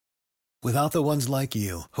Without the ones like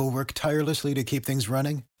you, who work tirelessly to keep things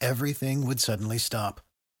running, everything would suddenly stop.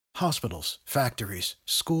 Hospitals, factories,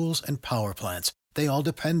 schools, and power plants, they all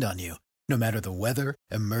depend on you. No matter the weather,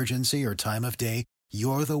 emergency, or time of day,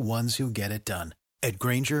 you're the ones who get it done. At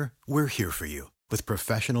Grainger, we're here for you with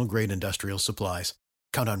professional-grade industrial supplies.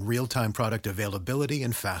 Count on real-time product availability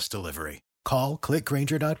and fast delivery. Call, click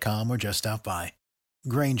Grainger.com, or just stop by.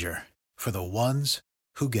 Grainger, for the ones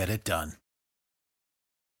who get it done.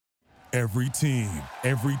 Every team,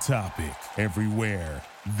 every topic, everywhere.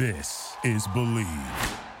 This is Believe.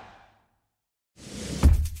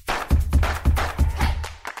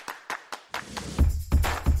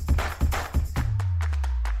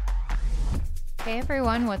 Hey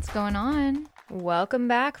everyone, what's going on? Welcome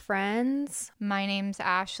back, friends. My name's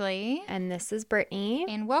Ashley. And this is Brittany.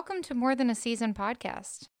 And welcome to More Than a Season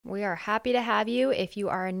podcast. We are happy to have you. If you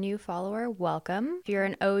are a new follower, welcome. If you're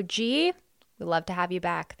an OG, we'd love to have you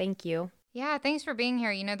back. Thank you. Yeah, thanks for being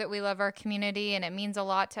here. You know that we love our community and it means a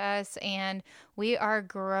lot to us, and we are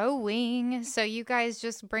growing. So you guys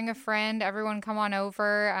just bring a friend, everyone come on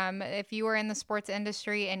over. If you are in the sports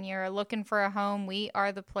industry and you're looking for a home, we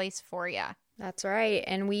are the place for you. That's right.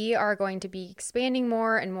 And we are going to be expanding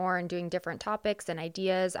more and more and doing different topics and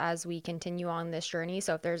ideas as we continue on this journey.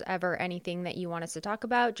 So if there's ever anything that you want us to talk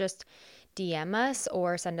about, just DM us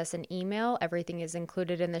or send us an email. Everything is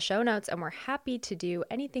included in the show notes, and we're happy to do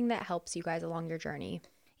anything that helps you guys along your journey.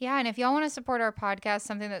 Yeah, and if y'all want to support our podcast,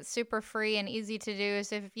 something that's super free and easy to do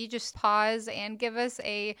is if you just pause and give us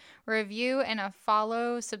a review and a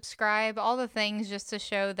follow, subscribe, all the things just to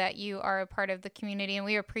show that you are a part of the community. And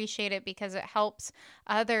we appreciate it because it helps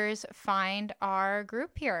others find our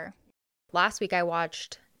group here. Last week I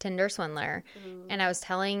watched Tinder Swindler, and I was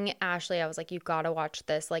telling Ashley, I was like, you've got to watch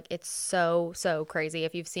this. Like, it's so crazy.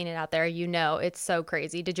 If you've seen it out there, you know it's so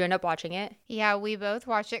crazy. Did you end up watching it? Yeah, we both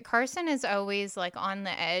watched it. Carson is always like on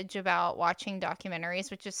the edge about watching documentaries,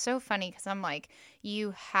 which is so funny because I'm like,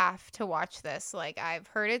 you have to watch this. Like, I've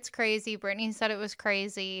heard it's crazy. Brittany said it was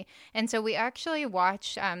crazy. And so we actually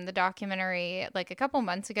watched the documentary like a couple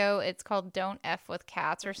months ago. It's called Don't F with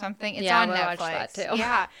Cats or something. It's on Netflix. Watched that too.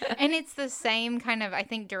 Yeah. And it's the same kind of, I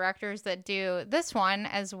think, directors that do this one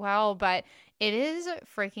as well, but it is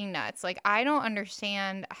freaking nuts. Like, I don't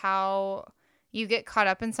understand how you get caught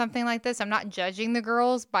up in something like this. I'm not judging the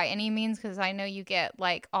girls by any means because I know you get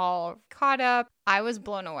like all caught up. I was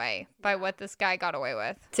blown away by what this guy got away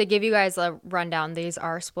with. To give you guys a rundown, these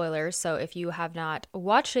are spoilers. So if you have not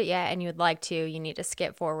watched it yet and you'd like to, you need to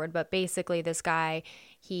skip forward. But basically this guy,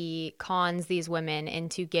 he cons these women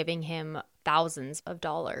into giving him thousands of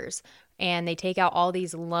dollars. And they take out all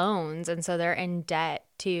these loans, and so they're in debt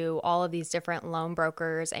to all of these different loan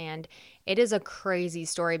brokers. And it is a crazy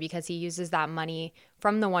story because he uses that money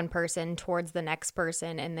from the one person towards the next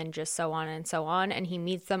person, and then just so on and so on. And he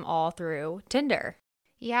meets them all through Tinder.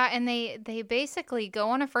 Yeah, and they basically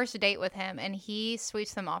go on a first date with him, and he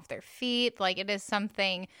sweeps them off their feet. Like, it is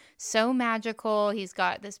something so magical. He's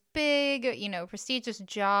got this big, prestigious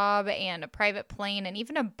job and a private plane and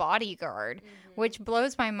even a bodyguard, which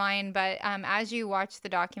blows my mind. But as you watch the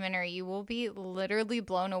documentary, you will be literally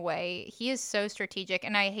blown away. He is so strategic,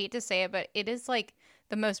 and I hate to say it, but it is like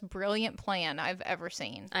the most brilliant plan I've ever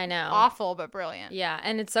seen. I know. Awful, but brilliant. Yeah,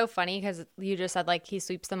 and it's so funny because you just said, like, he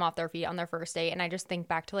sweeps them off their feet on their first date, and I just think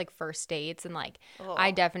back to, like, first dates, and, like,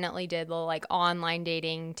 I definitely did the, like, online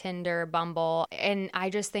dating, Tinder, Bumble, and I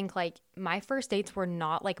just think, like, my first dates were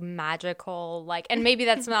not, like, magical, like, and maybe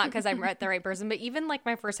that's not because I met the right person, but even, like,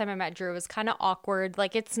 my first time I met Drew was kind of awkward.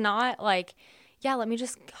 Like, it's not, like, yeah, let me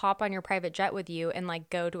just hop on your private jet with you and like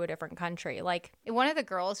go to a different country. Like, one of the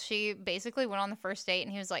girls, she basically went on the first date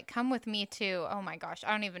and he was like, come with me to, oh my gosh, I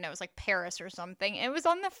don't even know. It was like Paris or something. It was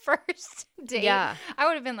on the first date. Yeah. I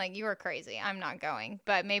would have been like, you are crazy. I'm not going.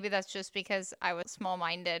 But maybe that's just because I was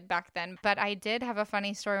small-minded back then. But I did have a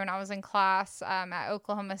funny story when I was in class at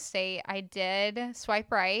Oklahoma State. I did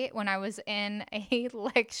swipe right when I was in a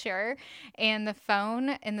lecture, and the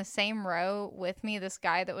phone in the same row with me, this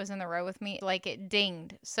guy that was in the row with me, like, it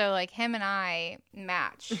dinged. So like him and I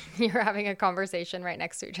matched. You're having a conversation right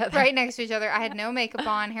next to each other. Right next to each other. I had no makeup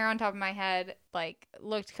on, hair on top of my head, like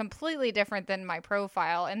looked completely different than my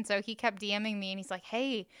profile. And so he kept DMing me and he's like,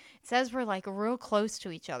 hey, it says we're like real close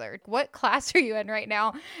to each other. What class are you in right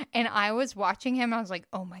now? And I was watching him. I was like,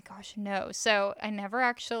 oh my gosh, no. So I never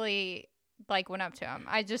actually like went up to him.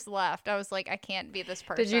 I just left. I was like, I can't be this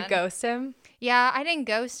person. Did you ghost him? Yeah, I didn't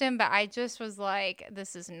ghost him, but I just was like,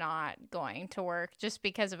 this is not going to work just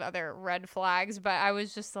because of other red flags. But I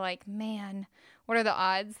was just like, man, what are the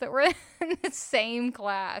odds that we're in the same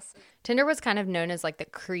class? Tinder was kind of known as like the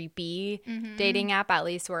creepy dating app, at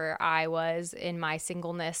least where I was in my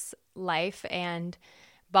singleness life. And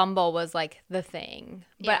Bumble was like the thing.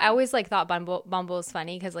 But I always like thought Bumble was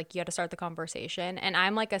funny because like you had to start the conversation. And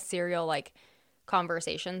I'm like a serial like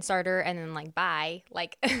conversation starter and then like bye.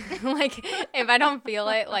 Like like if I don't feel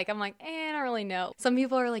it, like I'm like, I don't really know. Some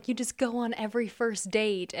people are like, you just go on every first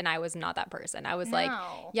date. And I was not that person. I was like,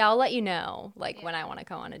 yeah, I'll let you know like when I want to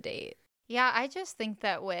go on a date. Yeah, I just think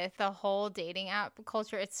that with the whole dating app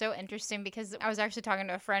culture, it's so interesting because I was actually talking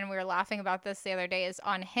to a friend. We were laughing about this the other day. Is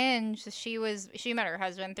on Hinge. She met her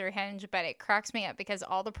husband through Hinge, but it cracks me up because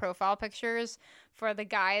all the profile pictures for the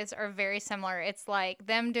guys are very similar. It's like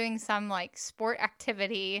them doing some like sport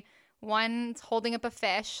activity. One's holding up a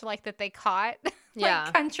fish like that they caught,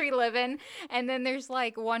 like country living. And then there's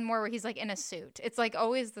like one more where he's like in a suit. It's like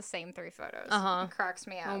always the same 3 photos. It cracks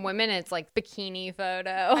me up. And women, it's like bikini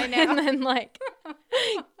photo. I know. And then like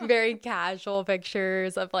very casual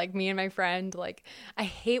pictures of like me and my friend. Like I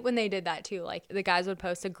hate when they did that too. Like the guys would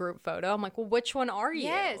post a group photo. I'm like, well, which one are you?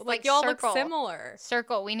 Yes, like y'all look similar.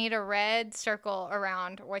 Circle. We need a red circle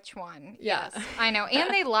around which one. Yeah. Yes, I know.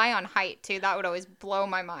 And they lie on height too. That would always blow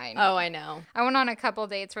my mind. Oh, I know. I went on a couple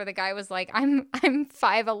dates where the guy was like, I'm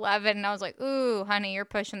 5'11", and I was like, ooh, honey, you're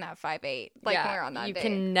pushing that 5'8". Like when we're on that you date.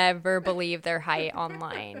 can never believe their height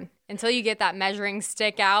online until you get that measuring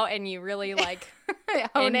stick out and you really like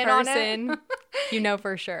in person, you know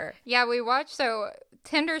for sure. Yeah, we watched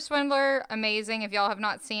Tinder Swindler, amazing. If y'all have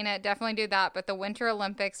not seen it, definitely do that. But the Winter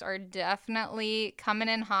Olympics are definitely coming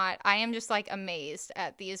in hot. I am just like amazed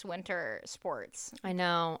at these winter sports. I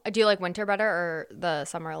know. Do you like winter better or the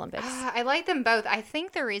Summer Olympics? I like them both. I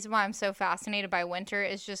think the reason why I'm so fascinated by winter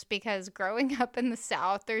is just because growing up in the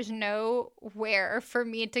South, there's nowhere for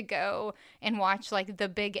me to go and watch like the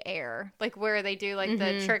big air, like where they do like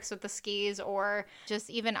the tricks with the skis or just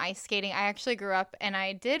even ice skating. I actually grew up and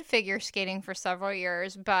I did figure skating for several years.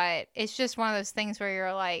 But it's just one of those things where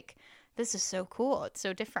you're like, this is so cool. It's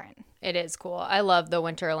so different. It is cool. I love the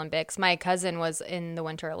Winter Olympics. My cousin was in the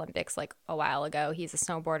Winter Olympics like a while ago. He's a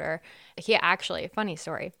snowboarder. He actually, funny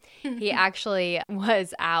story, he actually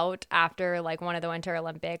was out after like one of the Winter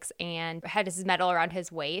Olympics and had his medal around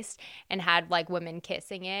his waist and had like women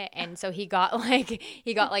kissing it. And so he got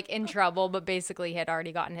like in trouble, but basically he had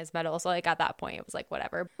already gotten his medal. So like at that point it was like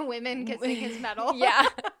whatever. Women kissing his medal. Yeah.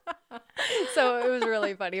 So it was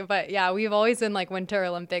really funny. But yeah, we've always been like Winter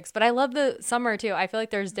Olympics. But I love the summer too. I feel like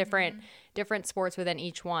there's different sports within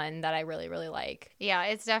each one that I really, really like. Yeah,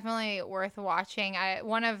 it's definitely worth watching.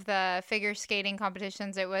 One of the figure skating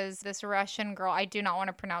competitions, it was this Russian girl. I do not want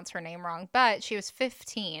to pronounce her name wrong, but she was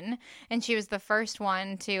 15 and she was the first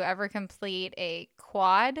one to ever complete a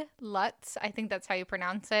quad lutz. I think that's how you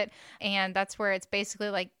pronounce it. And that's where it's basically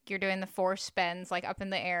like you're doing the 4 spins like up in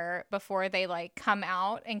the air before they like come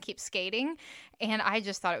out and keep skating. And I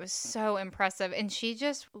just thought it was so impressive. And she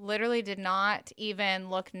just literally did not even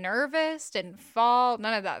look nervous, didn't fall,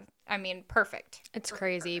 none of that. I mean, perfect. It's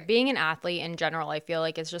crazy. Being an athlete in general, I feel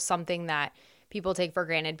like it's just something that people take for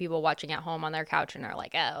granted. People watching at home on their couch and are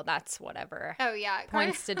like, oh, that's whatever. Oh, yeah.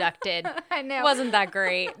 Points deducted. I know. Wasn't that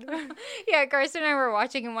great. Yeah, Karsten and I were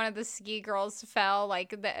watching and one of the ski girls fell,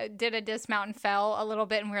 did a dismount and fell a little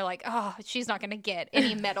bit. And we were like, oh, she's not going to get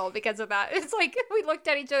any medal because of that. It's like we looked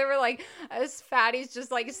at each other. We're like, us fatties just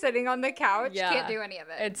like sitting on the couch. Yeah. Can't do any of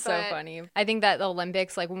it. It's so funny. I think that the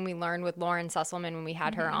Olympics, like when we learned with Lauren Susselman, when we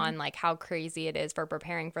had her on, like how crazy it is for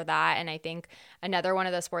preparing for that. And I think another one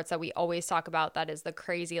of the sports that we always talk about that is the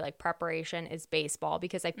crazy like preparation is baseball,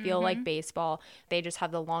 because I feel like baseball, they just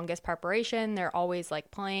have the longest preparation. They're always like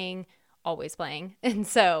always playing. And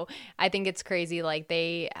so I think it's crazy. Like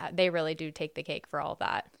they really do take the cake for all of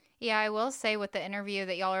that. Yeah, I will say with the interview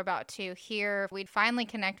that y'all are about to hear, we'd finally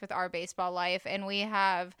connect with Our Baseball Life, and we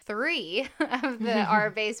have 3 of the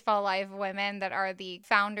Our Baseball Life women that are the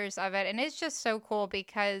founders of it, and it's just so cool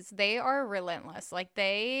because they are relentless. Like,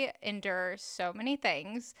 they endure so many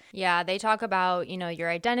things. Yeah, they talk about,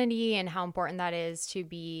 your identity and how important that is to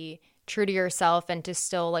be true to yourself and to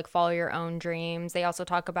still like follow your own dreams. They also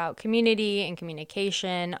talk about community and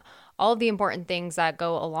communication, all of the important things that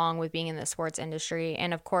go along with being in the sports industry.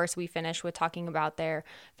 And of course, we finish with talking about their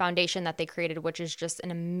foundation that they created, which is just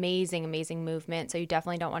an amazing, amazing movement. So you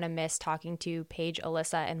definitely don't want to miss talking to Paige,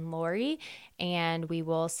 Alyssa, and Lori. And we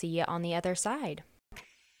will see you on the other side.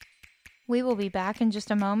 We will be back in just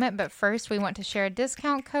a moment, but first we want to share a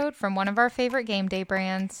discount code from one of our favorite game day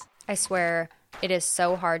brands. I swear it is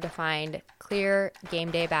so hard to find clear game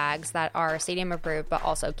day bags that are stadium approved but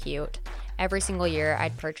also cute. Every single year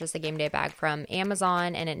I'd purchase a game day bag from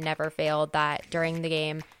Amazon, and it never failed that during the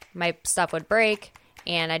game my stuff would break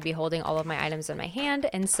and I'd be holding all of my items in my hand.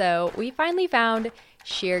 And so we finally found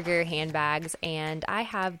Sheer Gear handbags, and I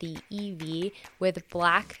have the EV with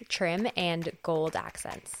black trim and gold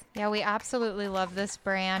accents. Yeah, we absolutely love this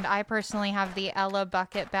brand. I personally have the Ella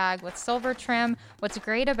bucket bag with silver trim. What's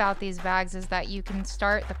great about these bags is that you can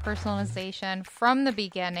start the personalization from the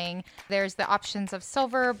beginning. There's the options of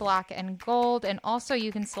silver, black, and gold, and also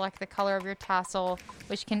you can select the color of your tassel,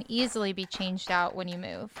 which can easily be changed out when you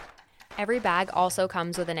move. Every bag also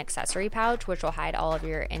comes with an accessory pouch, which will hide all of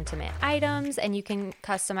your intimate items, and you can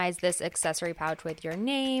customize this accessory pouch with your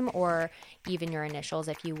name or even your initials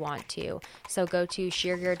if you want to. So go to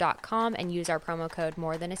sheergear.com and use our promo code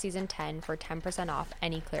More Than a Season 10 for 10% off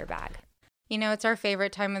any clear bag. You know, it's our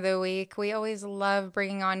favorite time of the week. We always love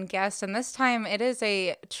bringing on guests, and this time it is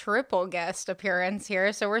a triple guest appearance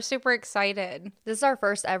here, so we're super excited. This is our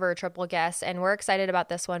first ever triple guest, and we're excited about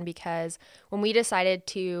this one because when we decided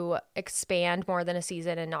to expand More Than a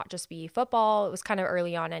Season and not just be football, it was kind of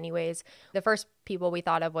early on anyways. The first people we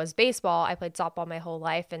thought of was baseball. I played softball my whole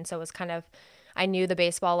life, and so it was kind of I knew the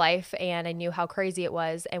baseball life and I knew how crazy it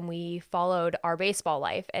was, and we followed our baseball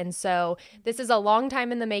life. And so this is a long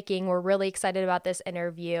time in the making. We're really excited about this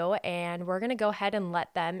interview, and we're going to go ahead and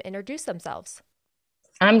let them introduce themselves.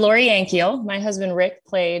 I'm Lori Yankiel. My husband, Rick,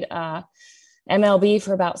 played MLB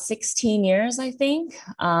for about 16 years, I think.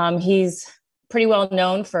 He's pretty well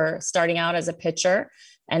known for starting out as a pitcher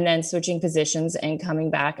and then switching positions and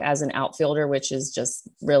coming back as an outfielder, which has just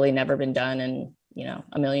really never been done in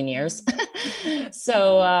a million years.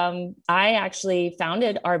 So I actually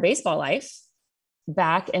founded our baseball life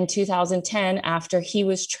back in 2010 after he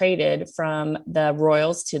was traded from the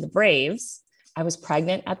Royals to the Braves. I was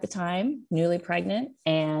pregnant at the time, newly pregnant.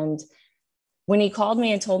 And when he called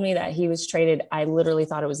me and told me that he was traded, I literally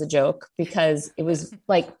thought it was a joke because it was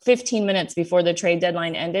like 15 minutes before the trade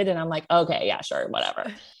deadline ended. And I'm like, okay, yeah, sure, whatever.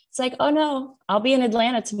 It's like, oh no, I'll be in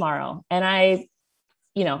Atlanta tomorrow. And I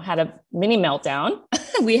had a mini meltdown.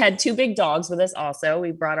 We had two big dogs with us also.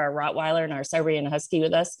 We brought our Rottweiler and our Siberian Husky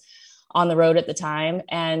with us on the road at the time.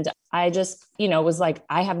 And I just, was like,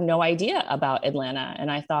 I have no idea about Atlanta.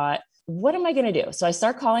 And I thought, what am I going to do? So I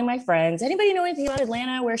start calling my friends. Anybody know anything about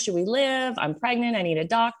Atlanta? Where should we live? I'm pregnant. I need a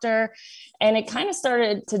doctor. And it kind of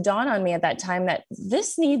started to dawn on me at that time that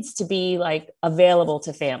this needs to be like available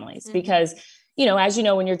to families because as you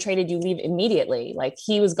know, when you're traded, you leave immediately. Like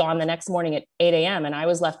he was gone the next morning at 8 a.m. and I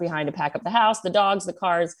was left behind to pack up the house, the dogs, the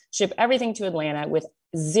cars, ship everything to Atlanta with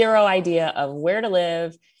zero idea of where to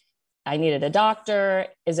live. I needed a doctor.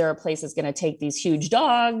 Is there a place that's going to take these huge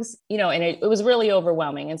dogs? And it was really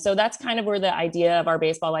overwhelming. And so that's kind of where the idea of our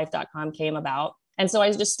baseballlife.com came about. And so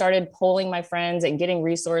I just started polling my friends and getting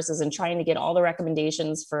resources and trying to get all the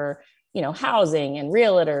recommendations for housing and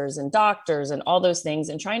realtors and doctors and all those things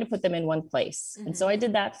and trying to put them in one place. And so I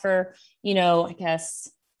did that for, I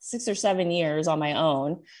guess 6 or 7 years on my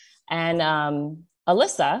own. And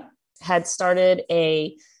Alyssa had started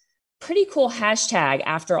a pretty cool hashtag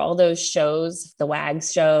after all those shows, the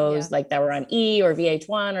WAGs shows, like that were on E or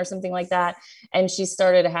VH1 or something like that. And she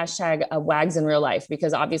started a hashtag of WAGs in real life,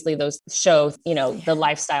 because obviously those show, the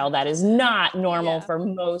lifestyle that is not normal for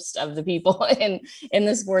most of the people in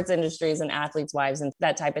the sports industries and athletes' wives and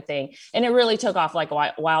that type of thing. And it really took off like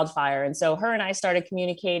wildfire. And so her and I started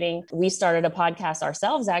communicating. We started a podcast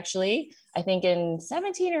ourselves, actually, I think in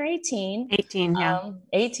 17 or 18. 18, yeah.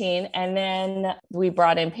 18. And then we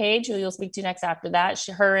brought in Paige, who you'll speak to next after that.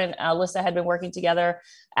 Her and Alyssa had been working together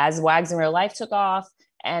as WAGs in Real Life took off.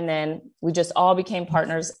 And then we just all became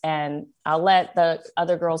partners, and I'll let the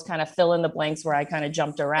other girls kind of fill in the blanks where I kind of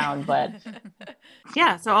jumped around, but.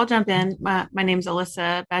 Yeah, so I'll jump in. My name's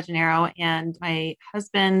Alyssa Bajanero, and my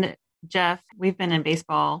husband, Jeff, we've been in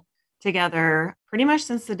baseball together pretty much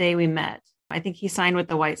since the day we met. I think he signed with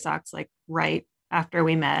the White Sox like right after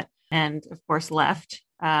we met, and of course left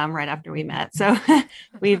right after we met. So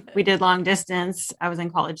we did long distance. I was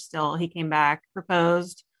in college still. He came back,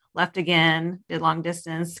 proposed, left again, did long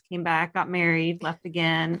distance, came back, got married, left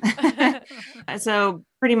again. So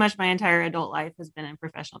pretty much my entire adult life has been in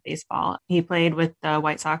professional baseball. He played with the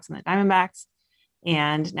White Sox and the Diamondbacks,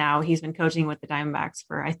 and now he's been coaching with the Diamondbacks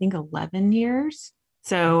for, I think, 11 years.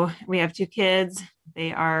 So we have 2 kids.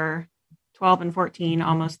 They are 12 and 14,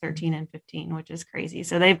 almost 13 and 15, which is crazy.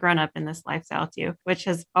 So they've grown up in this lifestyle too, which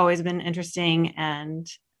has always been interesting. And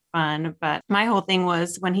fun. But my whole thing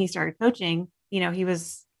was when he started coaching, he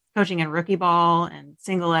was coaching in rookie ball and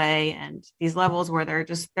single A and these levels where there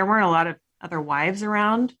weren't a lot of other wives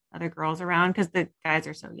around, other girls around, because the guys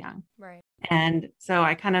are so young. Right. And so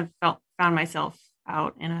I kind of found myself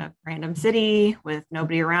out in a random city with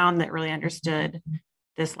nobody around that really understood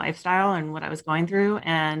this lifestyle and what I was going through.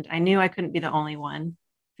 And I knew I couldn't be the only one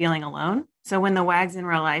feeling alone. So when the Wags in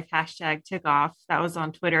Real Life hashtag took off, that was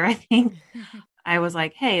on Twitter, I think, I was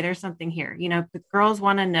like, hey, there's something here. The girls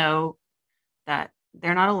want to know that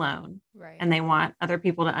they're not alone. Right. And they want other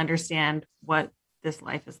people to understand what this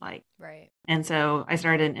life is like. Right. And so I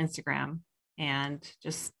started an Instagram and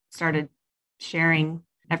just started sharing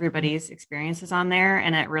everybody's experiences on there.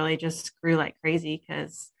 And it really just grew like crazy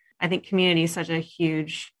because I think community is such a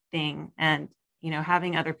huge thing. And,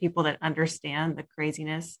 having other people that understand the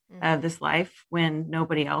craziness of this life when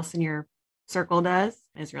nobody else in your circle does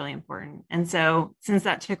is really important. And so since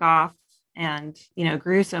that took off and,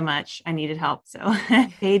 grew so much, I needed help. So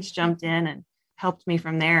Paige jumped in and helped me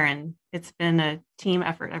from there. And it's been a team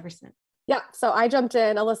effort ever since. Yeah, so I jumped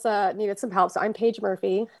in. Alyssa needed some help. So I'm Paige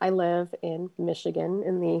Murphy. I live in Michigan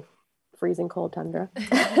in the freezing cold tundra.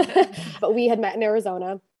 But we had met in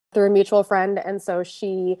Arizona through a mutual friend. And so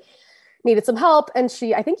she needed some help. And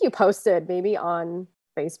I think you posted maybe on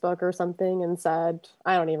Facebook or something and said,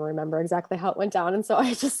 I don't even remember exactly how it went down. And so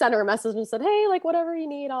I just sent her a message and said, hey, like whatever you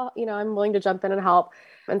need, I'm willing to jump in and help.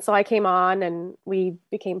 And so I came on and we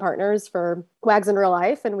became partners for Wags in Real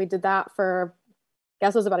Life. And we did that for, I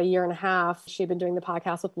guess it was about a year and a half. She'd been doing the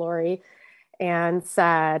podcast with Lori and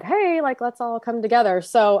said, hey, like, let's all come together.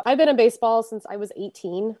 So I've been in baseball since I was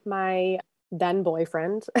 18. My then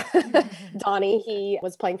boyfriend, Donnie, he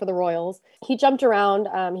was playing for the Royals. He jumped around.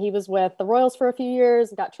 He was with the Royals for a few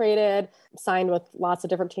years, got traded, signed with lots of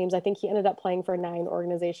different teams. I think he ended up playing for 9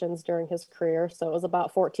 organizations during his career. So it was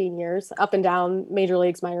about 14 years up and down, major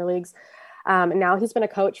leagues, minor leagues. And now he's been a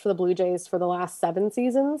coach for the Blue Jays for the last 7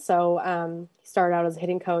 seasons. So he started out as a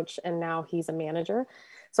hitting coach and now he's a manager.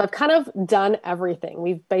 So I've kind of done everything.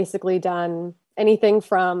 We've basically done anything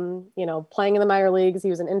from, playing in the minor leagues. He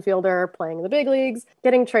was an infielder, playing in the big leagues,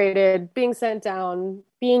 getting traded, being sent down,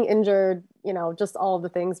 being injured, just all of the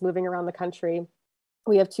things, moving around the country.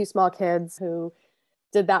 We have 2 small kids who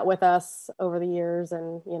did that with us over the years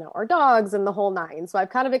and, our dogs and the whole 9. So I've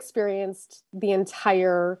kind of experienced the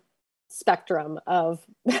entire spectrum of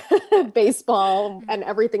baseball and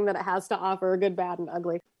everything that it has to offer, good, bad, and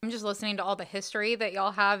ugly. I'm just listening to all the history that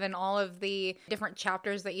y'all have and all of the different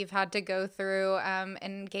chapters that you've had to go through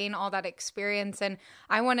and gain all that experience. And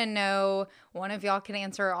I want to know, one of y'all can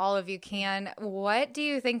answer, all of you can. What do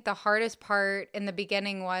you think the hardest part in the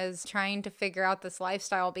beginning was trying to figure out this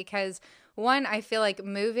lifestyle? Because one, I feel like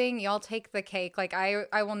moving, y'all take the cake. Like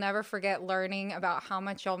I will never forget learning about how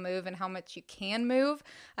much y'all move and how much you can move.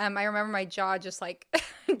 I remember my jaw just like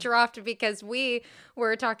dropped because we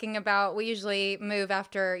were talking about, we usually move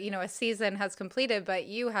after, a season has completed, but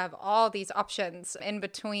you have all these options in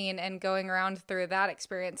between and going around through that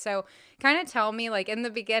experience. So kind of tell me, like in the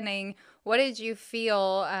beginning, what did you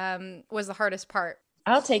feel was the hardest part?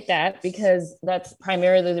 I'll take that because that's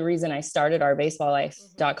primarily the reason I started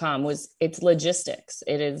ourbaseballlife.com was it's logistics.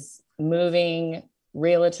 It is moving,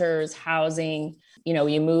 realtors, housing,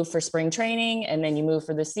 you move for spring training and then you move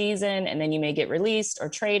for the season and then you may get released or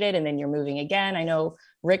traded and then you're moving again. I know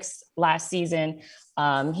Rick's last season,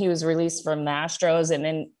 he was released from the Astros and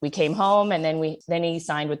then we came home and then he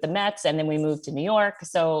signed with the Mets and then we moved to New York.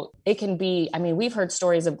 So it can be, we've heard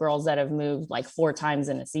stories of girls that have moved like 4 times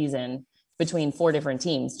in a season between 4 different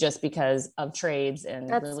teams just because of trades and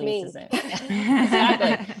releases.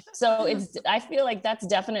 Exactly. So I feel like that's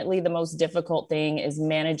definitely the most difficult thing is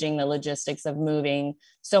managing the logistics of moving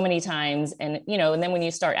so many times. And, and then when you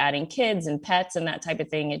start adding kids and pets and that type of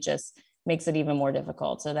thing, it just makes it even more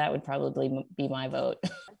difficult. So that would probably be my vote.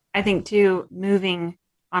 I think too, moving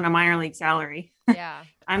on a minor league salary. Yeah.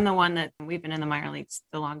 I'm the one that we've been in the minor leagues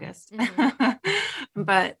the longest, Mm-hmm.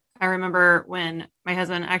 but I remember when my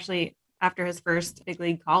husband actually, after his first big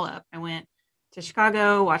league call up, I went to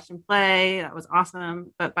Chicago, watched him play. That was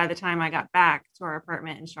awesome. But by the time I got back to our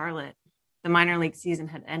apartment in Charlotte, the minor league season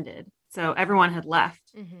had ended. So everyone had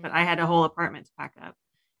left, Mm-hmm. but I had a whole apartment to pack up.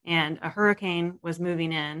 And a hurricane was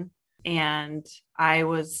moving in and I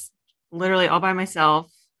was literally all by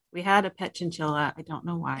myself. We had a pet chinchilla. I don't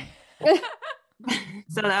know why.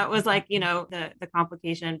 So that was like, the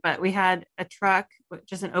complication, but we had a truck,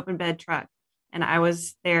 just an open bed truck. And I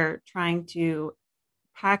was there trying to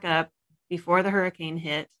pack up before the hurricane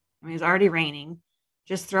hit. It was already raining,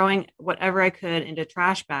 just throwing whatever I could into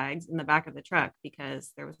trash bags in the back of the truck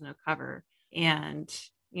because there was no cover. And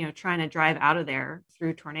trying to drive out of there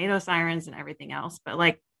through tornado sirens and everything else. But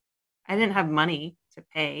like, I didn't have money to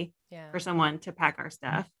pay for someone to pack our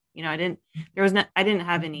stuff. I didn't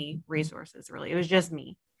have any resources really. It was just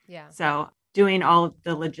me. Yeah. So doing all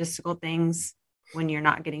the logistical things when you're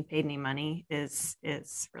not getting paid any money is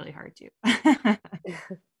really hard too.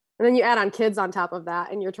 And then you add on kids on top of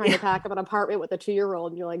that, and you're trying to pack up an apartment with a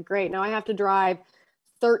 2-year-old, and you're like, great, now I have to drive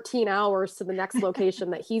 13 hours to the next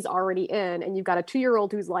location that he's already in. And you've got a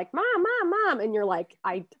 2-year-old who's like, mom. And you're like,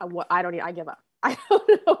 I give up. I don't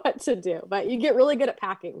know what to do, but you get really good at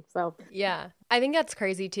packing. So yeah, I think that's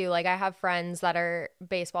crazy too. Like, I have friends that are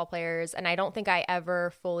baseball players, and I don't think I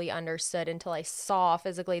ever fully understood until I saw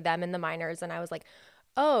physically them in the minors. And I was like,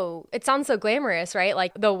 oh, it sounds so glamorous, right?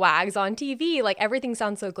 Like the WAGs on TV, like everything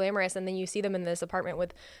sounds so glamorous. And then you see them in this apartment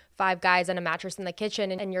with 5 guys and a mattress in the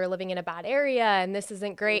kitchen, and you're living in a bad area, and this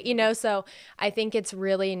isn't great, So I think it's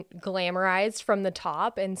really glamorized from the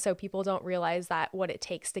top. And so people don't realize that what it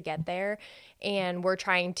takes to get there. And we're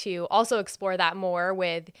trying to also explore that more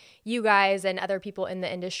with you guys and other people in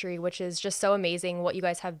the industry, which is just so amazing what you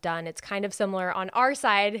guys have done. It's kind of similar on our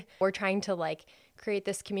side. We're trying to create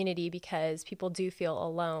this community because people do feel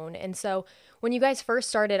alone. And so when you guys first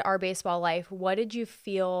started Our Baseball Life, what did you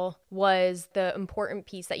feel was the important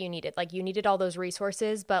piece that you needed? Like, you needed all those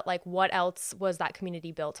resources, but what else was that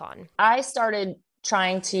community built on? I started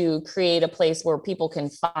trying to create a place where people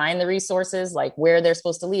can find the resources, like where they're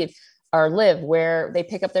supposed to live, where they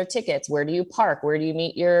pick up their tickets, where do you park, where do you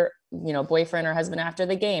meet your boyfriend or husband after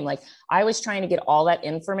the game. Like, I was trying to get all that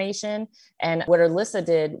information. And what Alyssa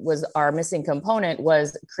did was, our missing component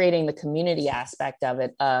was creating the community aspect of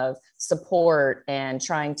it, of support and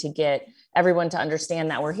trying to get everyone to understand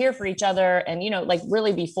that we're here for each other. And,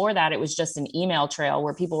 really before that, it was just an email trail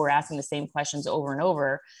where people were asking the same questions over and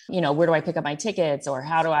over. Where do I pick up my tickets? Or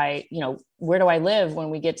how do I, where do I live when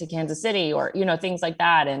we get to Kansas City? Or, things like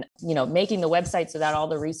that. And, making the website so that all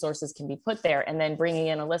the resources can be put there, and then bringing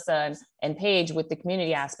in Alyssa and Paige with the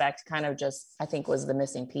community aspect kind of just, I think, was the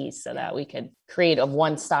missing piece, so that we could create a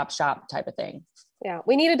one-stop shop type of thing. Yeah,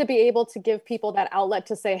 we needed to be able to give people that outlet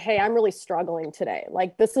to say, hey, I'm really struggling today.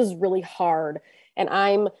 Like, this is really hard. And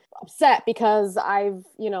I'm upset because I've,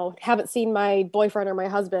 haven't seen my boyfriend or my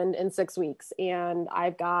husband in 6 weeks, and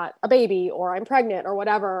I've got a baby, or I'm pregnant, or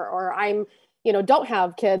whatever, or I'm, don't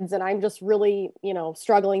have kids, and I'm just really,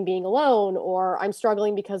 struggling being alone, or I'm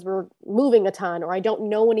struggling because we're moving a ton, or I don't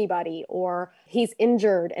know anybody, or he's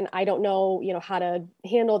injured and I don't know, how to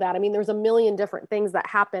handle that. I mean, there's a million different things that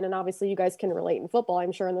happen. And obviously you guys can relate in football,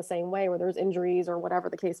 I'm sure, in the same way, where there's injuries or whatever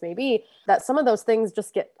the case may be, that some of those things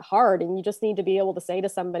just get hard, and you just need to be able to say to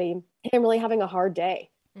somebody, hey, I'm really having a hard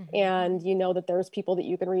day. Mm-hmm. And that there's people that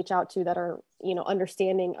you can reach out to that are,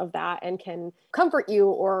 understanding of that and can comfort you,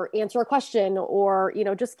 or answer a question, or,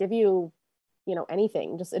 just give you,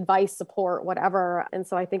 anything, just advice, support, whatever. And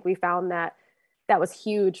so I think we found that was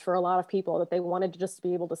huge for a lot of people, that they wanted to just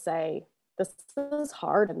be able to say, this is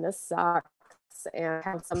hard and this sucks, and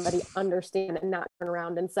have somebody understand and not turn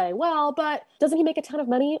around and say, well, but doesn't he make a ton of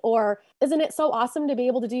money? Or isn't it so awesome to be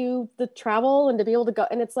able to do the travel and to be able to go?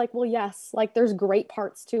 And it's like, well, yes, there's great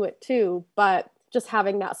parts to it too, but just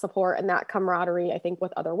having that support and that camaraderie, I think,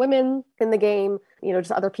 with other women in the game,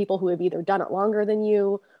 just other people who have either done it longer than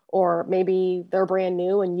you, or maybe they're brand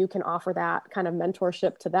new, and you can offer that kind of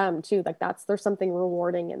mentorship to them too. There's something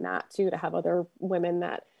rewarding in that too, to have other women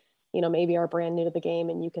that, maybe are brand new to the game,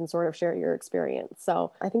 and you can sort of share your experience.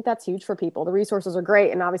 So I think that's huge for people. The resources are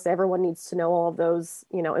great. And obviously everyone needs to know all of those,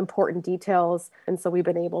 important details. And so we've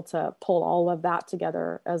been able to pull all of that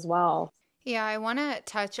together as well. Yeah, I want to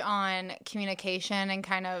touch on communication and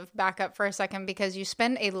kind of back up for a second, because you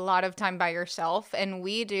spend a lot of time by yourself, and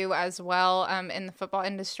we do as well in the football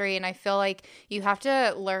industry. And I feel like you have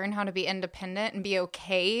to learn how to be independent and be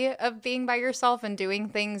okay of being by yourself and doing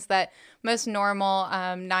things that most normal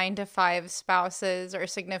 9-to-5 spouses or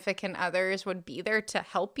significant others would be there to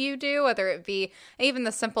help you do, whether it be even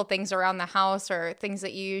the simple things around the house or things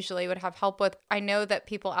that you usually would have help with. I know that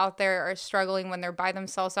people out there are struggling when they're by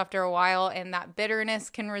themselves after a while, and that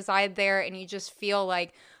bitterness can reside there, and you just feel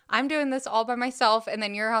like, I'm doing this all by myself, and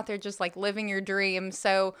then you're out there just living your dream.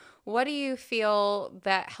 So what do you feel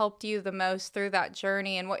that helped you the most through that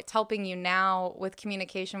journey, and what's helping you now with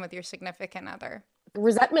communication with your significant other?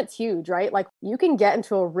 Resentment's huge, right? You can get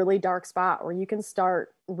into a really dark spot where you can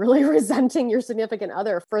start really resenting your significant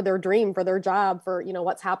other for their dream, for their job, for,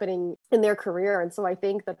 what's happening in their career. And so I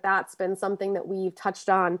think that that's been something that we've touched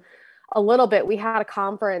on a little bit. We had a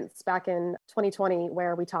conference back in 2020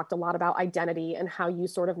 where we talked a lot about identity and how you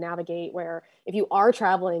sort of navigate, where if you are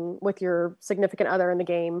traveling with your significant other in the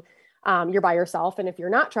game, you're by yourself. And if you're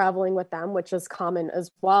not traveling with them, which is common as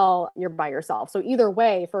well, you're by yourself. So either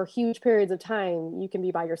way, for huge periods of time, you can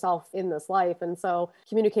be by yourself in this life. And so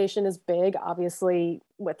communication is big. Obviously,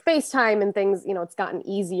 with FaceTime and things, it's gotten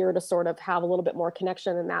easier to sort of have a little bit more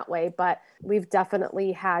connection in that way. But we've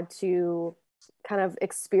definitely had to kind of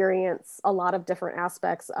experience a lot of different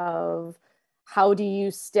aspects of how do you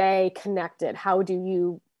stay connected? How do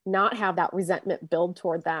you not have that resentment build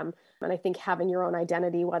toward them? And I think having your own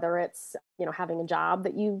identity, whether it's, having a job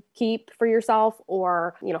that you keep for yourself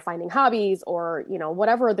or, finding hobbies or,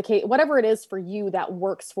 whatever the case, whatever it is for you that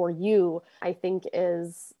works for you, I think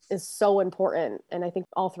is so important. And I think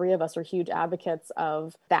all three of us are huge advocates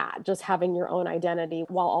of that, just having your own identity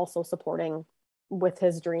while also supporting with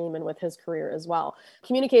his dream and with his career as well.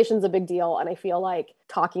 Communication's a big deal. And I feel like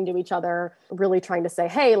talking to each other, really trying to say,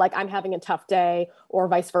 hey, like I'm having a tough day, or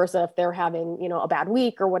vice versa, if they're having, a bad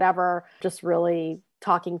week or whatever, just really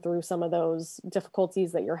talking through some of those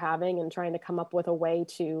difficulties that you're having and trying to come up with a way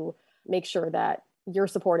to make sure that you're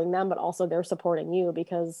supporting them, but also they're supporting you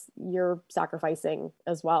because you're sacrificing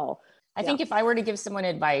as well. I think if I were to give someone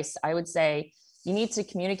advice, I would say you need to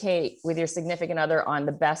communicate with your significant other on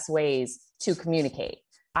the best ways to communicate.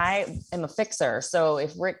 I am a fixer. So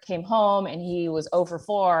if Rick came home and he was 0 for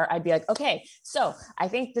 4, I'd be like, okay, so I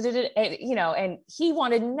think that, and he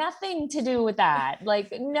wanted nothing to do with that.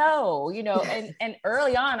 Like, no, and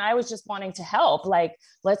early on, I was just wanting to help. Like,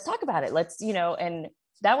 let's talk about it. Let's, and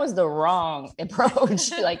that was the wrong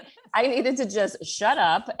approach. Like I needed to just shut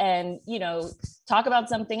up and, talk about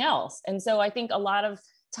something else. And so I think a lot of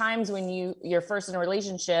times when you're first in a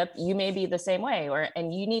relationship, you may be the same way,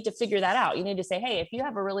 and you need to figure that out. You need to say, hey, if you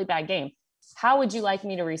have a really bad game, how would you like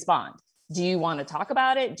me to respond? Do you want to talk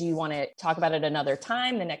about it? Do you want to talk about it another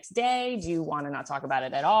time the next day? Do you want to not talk about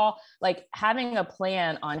it at all? Like having a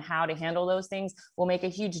plan on how to handle those things will make a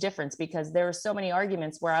huge difference, because there were so many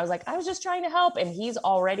arguments where I was like, I was just trying to help. And he's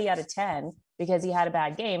already at a 10 because he had a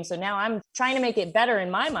bad game. So now I'm trying to make it better in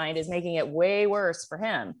my mind is making it way worse for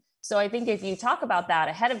him. So I think if you talk about that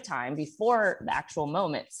ahead of time before the actual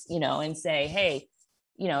moments, and say, hey,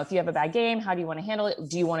 if you have a bad game, how do you want to handle it?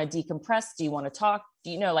 Do you want to decompress? Do you want to talk?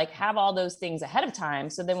 Do have all those things ahead of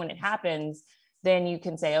time. So then when it happens, then you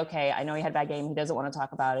can say, okay, I know he had a bad game. He doesn't want to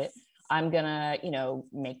talk about it. I'm going to,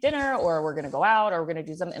 make dinner, or we're going to go out, or we're going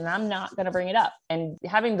to do something, and I'm not going to bring it up. And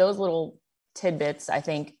having those little tidbits, I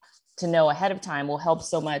think, to know ahead of time will help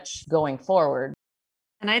so much going forward.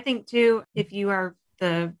 And I think too, if you are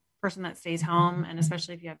the person that stays home, and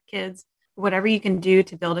especially if you have kids, whatever you can do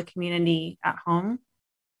to build a community at home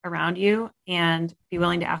around you and be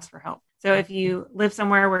willing to ask for help. So if you live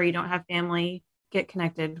somewhere where you don't have family, get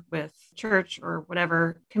connected with church or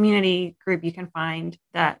whatever community group you can find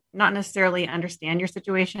that not necessarily understand your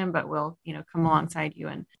situation, but will, come alongside you.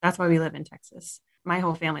 And that's why we live in Texas. My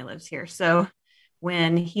whole family lives here. So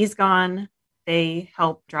when he's gone, they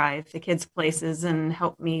help drive the kids places and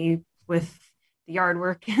help me with the yard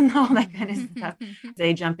work and all that kind of stuff.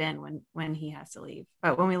 They jump in when he has to leave.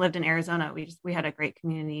 But when we lived in Arizona, we had a great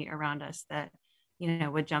community around us that,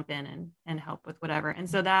 would jump in and help with whatever. And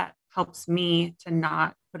so that helps me to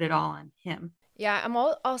not put it all on him. Yeah, I'm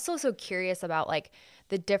also so curious about like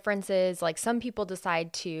the differences. Like some people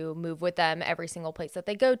decide to move with them every single place that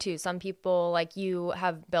they go to. Some people like you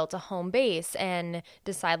have built a home base and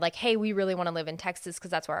decide like, hey, we really want to live in Texas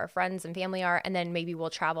because that's where our friends and family are. And then maybe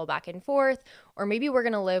we'll travel back and forth, or maybe we're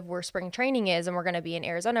going to live where spring training is and we're going to be in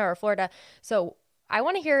Arizona or Florida. So I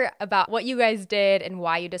want to hear about what you guys did and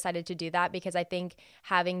why you decided to do that, because I think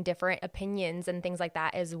having different opinions and things like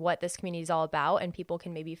that is what this community is all about. And people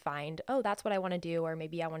can maybe find, oh, that's what I want to do, or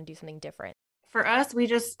maybe I want to do something different. For us, we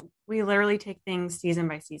literally take things season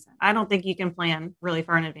by season. I don't think you can plan really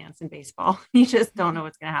far in advance in baseball. You just don't know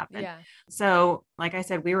what's going to happen. Yeah. So like I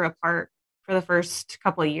said, we were apart for the first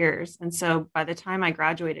couple of years. And so by the time I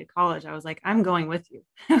graduated college, I was like, I'm going with you.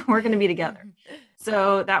 We're going to be together.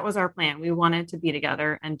 So that was our plan. We wanted to be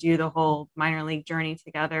together and do the whole minor league journey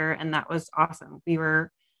together. And that was awesome. We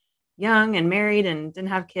were young and married and didn't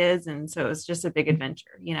have kids. And so it was just a big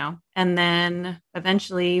adventure, And then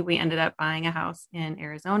eventually we ended up buying a house in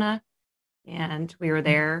Arizona, and we were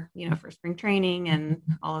there, for spring training and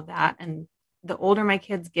all of that. And the older my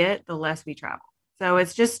kids get, the less we travel. So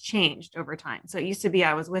it's just changed over time. So it used to be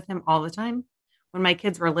I was with him all the time. When my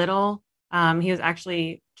kids were little, he was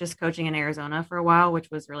actually just coaching in Arizona for a while,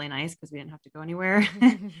 which was really nice because we didn't have to go anywhere.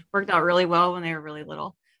 Worked out really well when they were really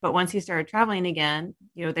little. But once he started traveling again,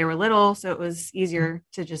 they were little, so it was easier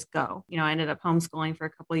to just go. I ended up homeschooling for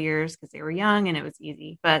a couple of years because they were young and it was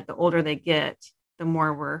easy. But the older they get, the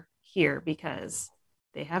more we're here because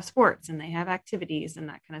they have sports and they have activities and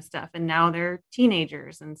that kind of stuff. And now they're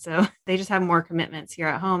teenagers. And so they just have more commitments here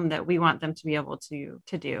at home that we want them to be able to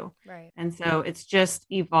do. Right. And so it's just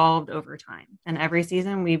evolved over time. And every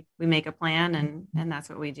season we make a plan and that's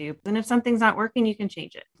what we do. And if something's not working, you can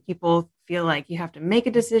change it. People feel like you have to make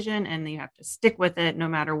a decision and you have to stick with it no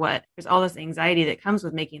matter what. There's all this anxiety that comes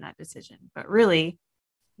with making that decision. But really,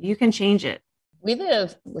 you can change it. We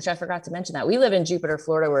live, which I forgot to mention that, we live in Jupiter,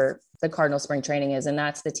 Florida, where the Cardinal spring training is. And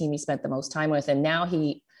that's the team he spent the most time with. And now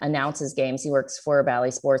he announces games. He works for Bally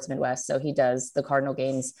Sports Midwest. So he does the Cardinal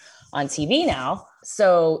games on TV now.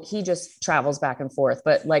 So he just travels back and forth.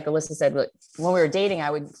 But like Alyssa said, when we were dating, I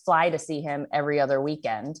would fly to see him every other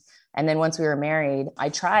weekend. And then once we were married, I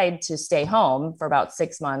tried to stay home for about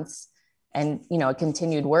 6 months and, it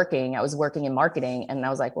continued working. I was working in marketing and I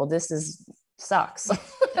was like, well, sucks.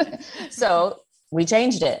 So we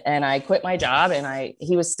changed it and I quit my job and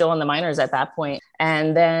he was still in the minors at that point.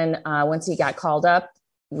 And then once he got called up,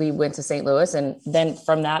 we went to St. Louis. And then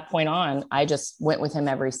from that point on, I just went with him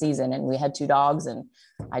every season and we had 2 dogs and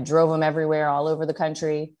I drove him everywhere all over the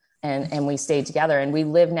country and we stayed together. And we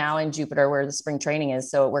live now in Jupiter where the spring training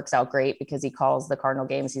is. So it works out great because he calls the Cardinal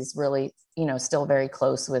games. He's really, still very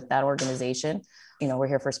close with that organization. We're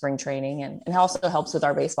here for spring training and it also helps with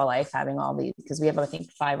our baseball life, having all these, because we have, I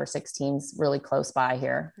think 5 or 6 teams really close by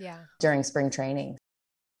here during spring training.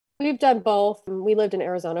 We've done both. We lived in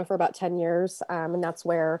Arizona for about 10 years. And that's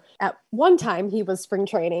where at one time he was spring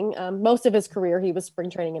training. Most of his career, he was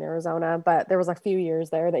spring training in Arizona, but there was a few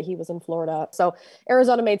years there that he was in Florida. So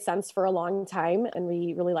Arizona made sense for a long time. And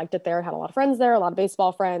we really liked it there. Had a lot of friends there, a lot of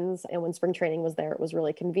baseball friends. And when spring training was there, it was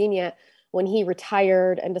really convenient. When he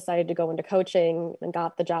retired and decided to go into coaching and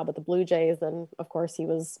got the job with the Blue Jays, then of course he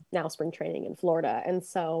was now spring training in Florida. And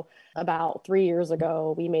so about 3 years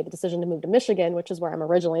ago, we made the decision to move to Michigan, which is where I'm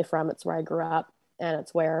originally from. It's where I grew up and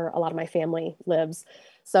it's where a lot of my family lives.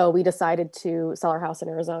 So we decided to sell our house in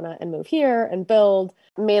Arizona and move here and build.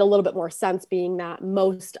 Made a little bit more sense being that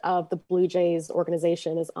most of the Blue Jays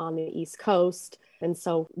organization is on the East Coast. And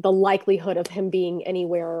so the likelihood of him being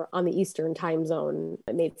anywhere on the Eastern time zone,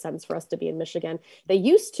 it made sense for us to be in Michigan. They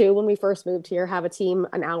used to, when we first moved here, have a team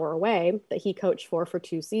an hour away that he coached for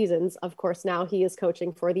 2 seasons. Of course, now he is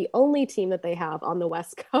coaching for the only team that they have on the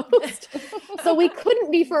West Coast. So we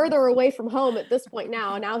couldn't be further away from home at this point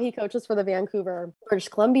now. Now he coaches for the Vancouver, British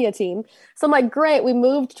Columbia team. So I'm like, great, we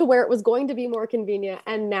moved to where it was going to be more convenient.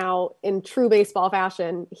 And now in true baseball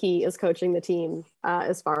fashion, he is coaching the team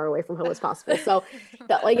as far away from home as possible. So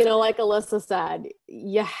that, like Alyssa said,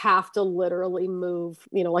 you have to literally move,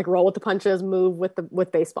 roll with the punches, move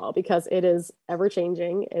with baseball, because it is ever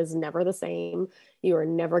changing, is never the same. You are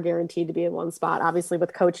never guaranteed to be in one spot. Obviously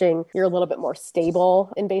with coaching, you're a little bit more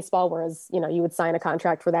stable in baseball, whereas, you would sign a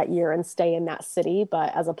contract for that year and stay in that city.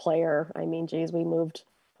 But as a player, we moved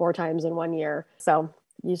 4 times in 1 year. So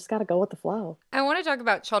you just got to go with the flow. I want to talk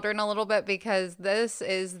about children a little bit because this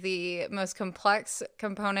is the most complex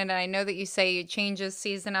component. And I know that you say it changes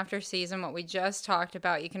season after season, what we just talked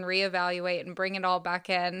about. You can reevaluate and bring it all back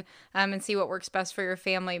in and see what works best for your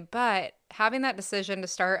family. But having that decision to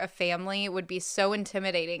start a family would be so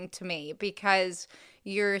intimidating to me because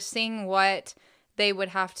you're seeing what they would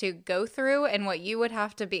have to go through and what you would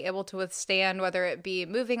have to be able to withstand, whether it be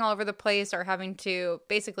moving all over the place or having to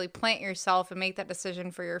basically plant yourself and make that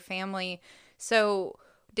decision for your family. So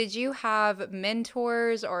did you have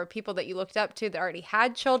mentors or people that you looked up to that already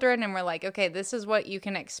had children and were like, okay, this is what you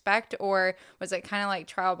can expect? Or was it kind of like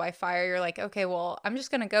trial by fire? You're like, okay, well, I'm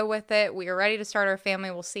just going to go with it. We are ready to start our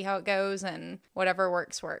family. We'll see how it goes and whatever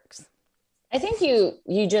works. I think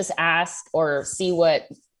you just ask or see what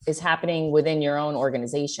is happening within your own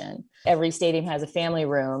organization. Every stadium has a family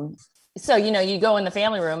room. So, you go in the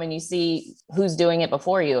family room and you see who's doing it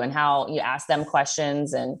before you and how you ask them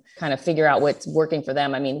questions and kind of figure out what's working for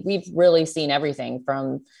them. I mean, we've really seen everything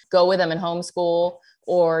from go with them in homeschool,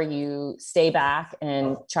 or you stay back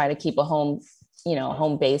and try to keep a home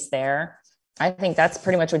base there. I think that's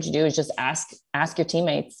pretty much what you do, is just ask your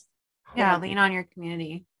teammates. Yeah. Lean on your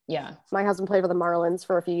community. Yeah. My husband played for the Marlins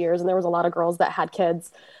for a few years and there was a lot of girls that had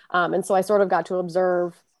kids. And so I sort of got to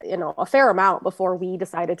observe, a fair amount before we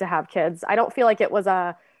decided to have kids. I don't feel like it was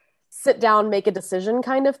a sit down, make a decision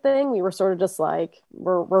kind of thing. We were sort of just like,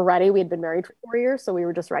 we're ready. We had been married for 4 years, so we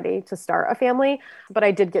were just ready to start a family. But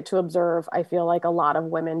I did get to observe, I feel like a lot of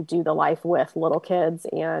women do the life with little kids.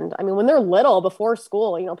 And I mean, when they're little before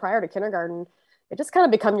school, prior to kindergarten, they just kind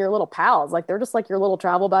of become your little pals. Like they're just like your little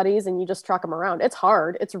travel buddies and you just truck them around. It's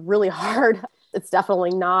hard. It's really hard. It's definitely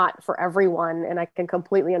not for everyone. And I can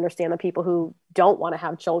completely understand the people who don't want to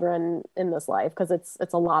have children in this life because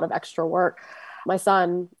it's a lot of extra work. My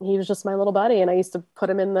son, he was just my little buddy, and I used to put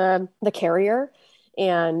him in the carrier,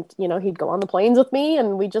 and he'd go on the planes with me,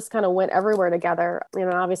 and we just kind of went everywhere together.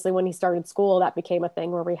 Obviously when he started school, that became a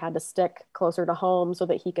thing where we had to stick closer to home so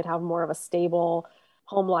that he could have more of a stable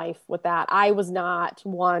home life with that. I was not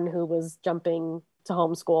one who was jumping to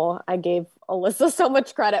homeschool. I gave Alyssa so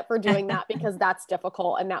much credit for doing that because that's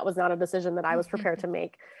difficult, and that was not a decision that I was prepared to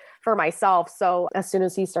make for myself. So as soon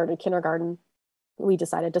as he started kindergarten, we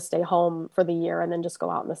decided to stay home for the year and then just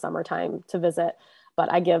go out in the summertime to visit.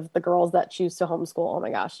 But I give the girls that choose to homeschool, oh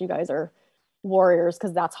my gosh, you guys are warriors,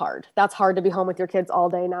 because that's hard. That's hard to be home with your kids all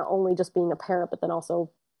day, not only just being a parent, but then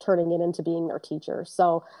also turning it into being their teacher.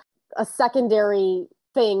 So a secondary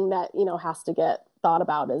thing that, has to get thought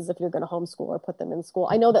about is if you're going to homeschool or put them in school.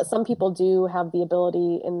 I know that some people do have the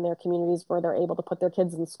ability in their communities where they're able to put their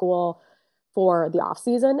kids in school for the off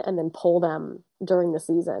season and then pull them during the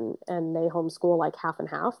season, and they homeschool like half and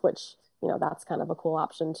half, which that's kind of a cool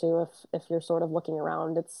option too. If you're sort of looking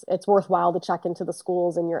around, it's worthwhile to check into the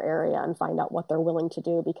schools in your area and find out what they're willing to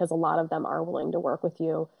do, because a lot of them are willing to work with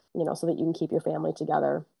you, so that you can keep your family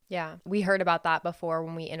together. Yeah, we heard about that before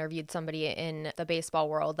when we interviewed somebody in the baseball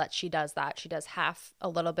world, that she does that. She does half a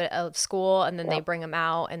little bit of school, and then they bring them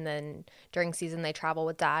out, and then during season they travel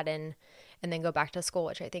with dad and then go back to school,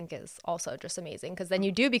 which I think is also just amazing, because then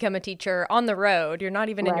you do become a teacher on the road. You're not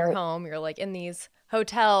even in your home. You're like in these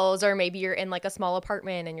hotels, or maybe you're in like a small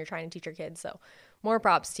apartment and you're trying to teach your kids. So more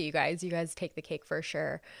props to you guys. You guys take the cake for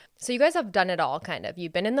sure. So you guys have done it all kind of.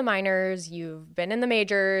 You've been in the minors, you've been in the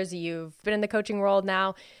majors, you've been in the coaching world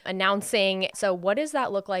now, announcing. So what does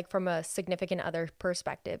that look like from a significant other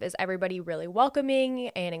perspective? Is everybody really welcoming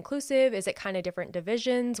and inclusive? Is it kind of different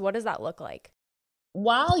divisions? What does that look like?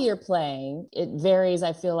 While you're playing, it varies,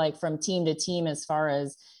 I feel like, from team to team, as far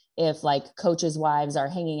as if like coaches' wives are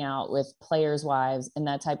hanging out with players' wives and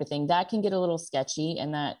that type of thing. That can get a little sketchy,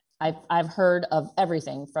 and that I've heard of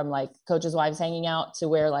everything from like coaches' wives hanging out to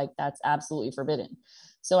where like that's absolutely forbidden.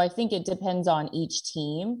 So I think it depends on each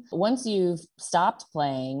team. Once you've stopped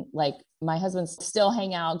playing, like my husband still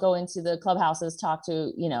hang out, go into the clubhouses, talk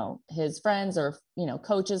to, his friends or,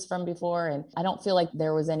 coaches from before. And I don't feel like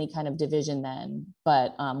there was any kind of division then.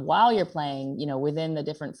 But while you're playing, within the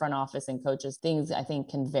different front office and coaches, things I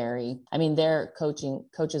think can vary. I mean, they're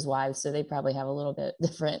coaches' wives, so they probably have a little bit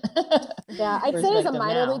different. Yeah, I'd say as a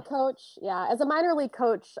minor league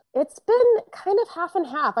coach, it's been kind of half and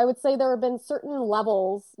half. I would say there have been certain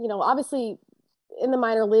levels, obviously in the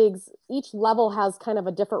minor leagues, each level has kind of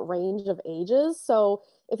a different range of ages. So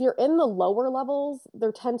if you're in the lower levels,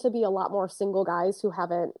 there tend to be a lot more single guys who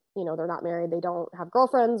haven't, they're not married, they don't have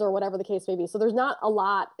girlfriends or whatever the case may be. So there's not a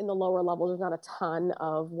lot in the lower levels. There's not a ton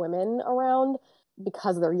of women around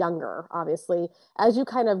because they're younger, obviously. As you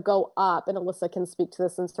kind of go up, and Alyssa can speak to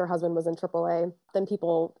this since her husband was in AAA, then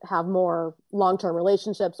people have more long-term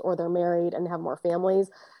relationships, or they're married and have more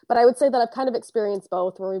families. But I would say that I've kind of experienced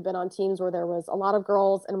both, where we've been on teams where there was a lot of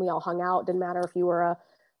girls and we all hung out. Didn't matter if you were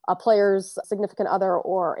a player's significant other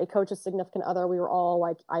or a coach's significant other. We were all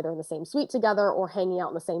like either in the same suite together or hanging out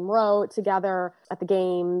in the same row together at the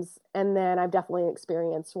games. And then I've definitely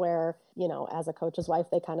experienced where, as a coach's wife,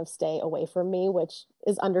 they kind of stay away from me, which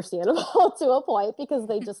is understandable to a point, because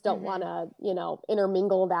they just don't want to,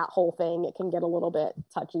 intermingle that whole thing. It can get a little bit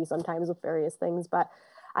touchy sometimes with various things, but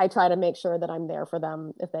I try to make sure that I'm there for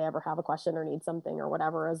them if they ever have a question or need something or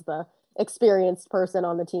whatever. As the experienced person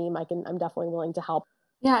on the team, I'm definitely willing to help.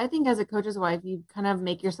 Yeah, I think as a coach's wife, you kind of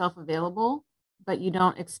make yourself available, but you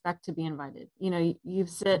don't expect to be invited. You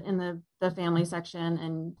sit in the family section,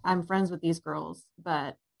 and I'm friends with these girls,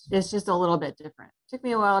 but it's just a little bit different. It took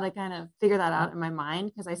me a while to kind of figure that out in my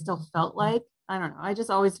mind, because I still felt like, I don't know, I just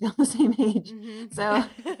always feel the same age. Mm-hmm. So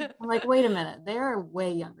I'm like, wait a minute, they're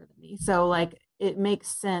way younger than me. So like, it makes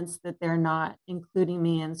sense that they're not including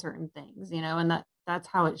me in certain things, and that's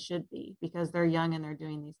how it should be, because they're young and they're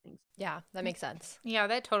doing these things. Yeah, that makes sense. Yeah,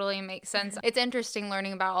 that totally makes sense. It's interesting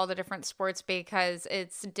learning about all the different sports, because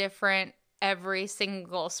it's different every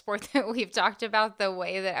single sport that we've talked about, the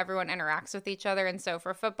way that everyone interacts with each other. And so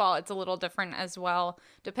for football, it's a little different as well.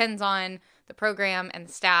 Depends on the program and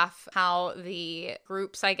the staff, how the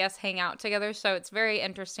groups, I guess, hang out together. So it's very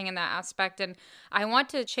interesting in that aspect. And I want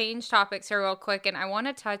to change topics here real quick, and I want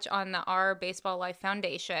to touch on the Our Baseball Life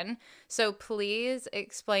Foundation. So please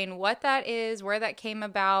explain what that is, where that came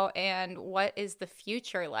about, and what is the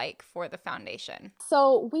future like for the foundation?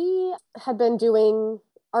 So we had been doing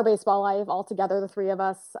Our Baseball Life all together, the three of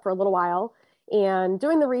us, for a little while. and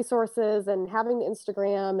doing the resources and having the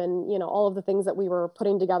Instagram and, all of the things that we were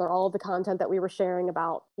putting together, all of the content that we were sharing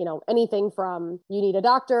about, anything from you need a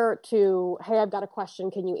doctor to, hey, I've got a question,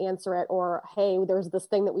 can you answer it? Or, hey, there's this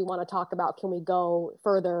thing that we want to talk about, can we go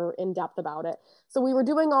further in depth about it? So we were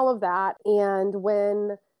doing all of that. And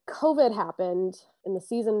when COVID happened and the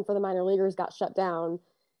season for the minor leaguers got shut down,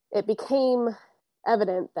 it became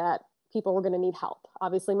evident that people were going to need help.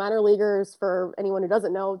 Obviously, minor leaguers, for anyone who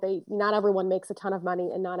doesn't know, not everyone makes a ton of money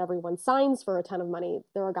and not everyone signs for a ton of money.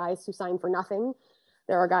 There are guys who sign for nothing.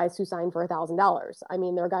 There are guys who sign for $1,000. I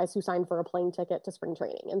mean, there are guys who sign for a plane ticket to spring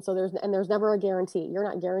training. And so there's never a guarantee. You're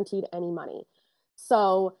not guaranteed any money.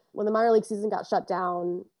 So when the minor league season got shut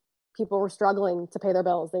down, people were struggling to pay their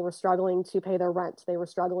bills. They were struggling to pay their rent. They were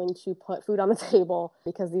struggling to put food on the table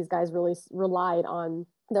because these guys really relied on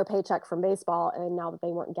their paycheck from baseball. And now that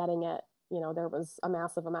they weren't getting it, there was a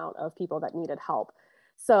massive amount of people that needed help.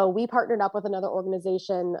 So we partnered up with another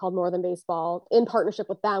organization called Northern Baseball. In partnership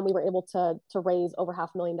with them, we were able to raise over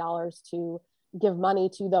 $500,000 to give money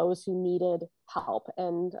to those who needed help.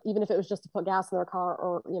 And even if it was just to put gas in their car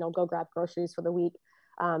or, go grab groceries for the week,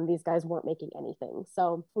 these guys weren't making anything.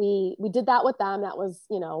 So we did that with them. That was,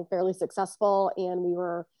 fairly successful. And we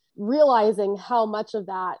were realizing how much of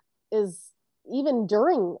that is, even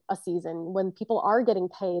during a season when people are getting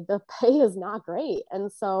paid, the pay is not great.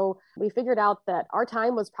 And so we figured out that our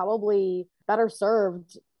time was probably better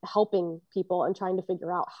served helping people and trying to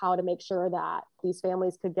figure out how to make sure that these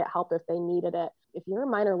families could get help if they needed it. If you're a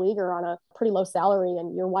minor leaguer on a pretty low salary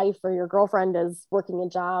and your wife or your girlfriend is working a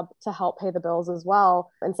job to help pay the bills as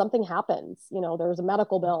well, and something happens, there's a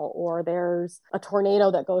medical bill or there's a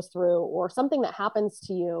tornado that goes through or something that happens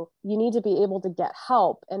to you, you need to be able to get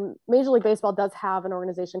help. And Major League Baseball does have an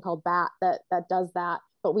organization called BAT that does that,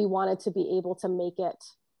 but we wanted to be able to make it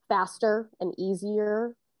faster and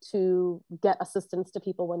easier to get assistance to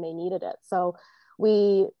people when they needed it. So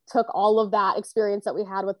we took all of that experience that we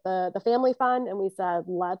had with the family fund and we said,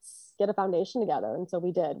 let's get a foundation together. And so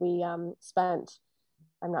we did. We spent,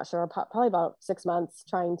 I'm not sure, probably about 6 months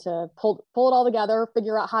trying to pull it all together,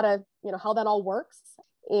 figure out how to, how that all works,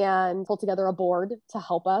 and pull together a board to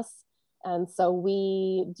help us. And so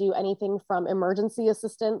we do anything from emergency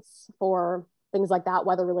assistance for things like that,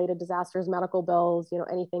 weather-related disasters, medical bills,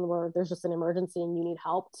 anything where there's just an emergency and you need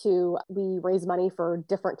help, to we raise money for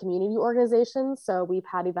different community organizations. So we've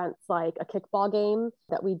had events like a kickball game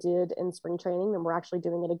that we did in spring training, and we're actually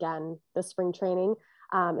doing it again this spring training.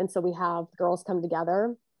 And so we have girls come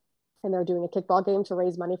together and they're doing a kickball game to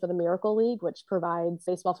raise money for the Miracle League, which provides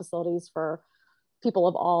baseball facilities for people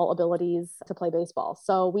of all abilities to play baseball.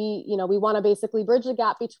 So we want to basically bridge the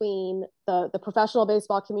gap between the professional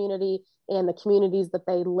baseball community and the communities that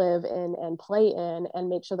they live in and play in, and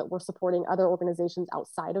make sure that we're supporting other organizations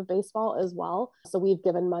outside of baseball as well. So we've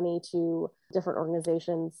given money to different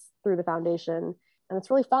organizations through the foundation, and it's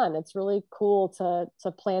really fun. It's really cool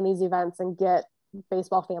to plan these events and get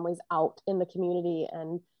baseball families out in the community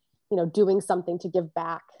and doing something to give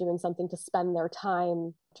back, doing something to spend their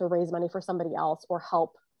time to raise money for somebody else or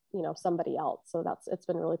help, somebody else. So it's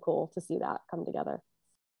been really cool to see that come together.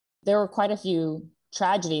 There were quite a few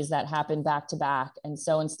tragedies that happened back to back. And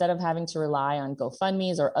so instead of having to rely on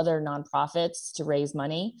GoFundMe's or other nonprofits to raise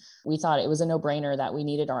money, we thought it was a no-brainer that we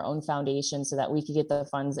needed our own foundation so that we could get the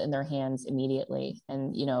funds in their hands immediately.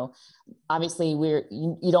 And, obviously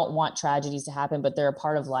you don't want tragedies to happen, but they're a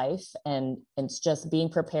part of life. And it's just being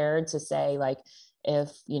prepared to say, like, if,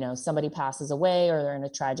 somebody passes away or they're in a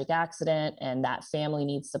tragic accident and that family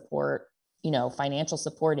needs support, financial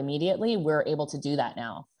support immediately, we're able to do that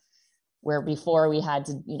now. Where before we had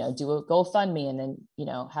to, do a GoFundMe and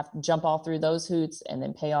then, have to jump all through those hoops and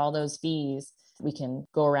then pay all those fees. We can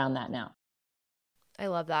go around that now. I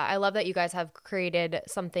love that. I love that you guys have created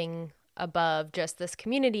something above just this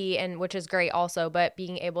community, and which is great also, but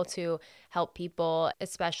being able to help people,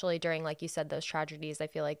 especially during, like you said, those tragedies. I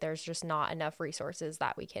feel like there's just not enough resources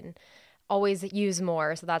that we can always use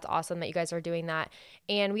more. So that's awesome that you guys are doing that.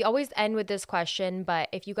 And we always end with this question, but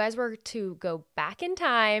if you guys were to go back in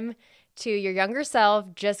time to your younger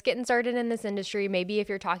self, just getting started in this industry, maybe if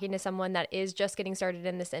you're talking to someone that is just getting started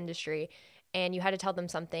in this industry and you had to tell them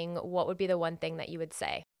something, what would be the one thing that you would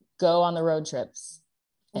say? Go on the road trips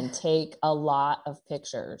and take a lot of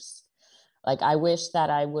pictures. Like, I wish that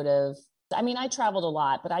I would have, I traveled a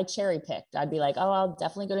lot, but I cherry picked. I'd be like, oh, I'll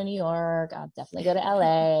definitely go to New York. I'll definitely go to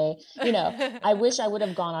LA. I wish I would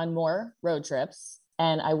have gone on more road trips.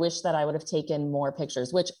 And I wish that I would have taken more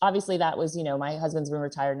pictures, which obviously that was, my husband's been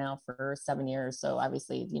retired now for 7 years. So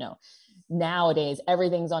obviously, nowadays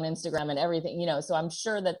everything's on Instagram and everything, you know, so I'm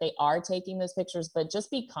sure that they are taking those pictures, but just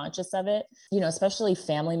be conscious of it, you know, especially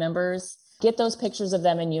family members. Get those pictures of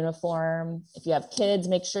them in uniform. If you have kids,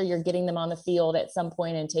 make sure you're getting them on the field at some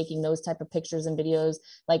point and taking those type of pictures and videos.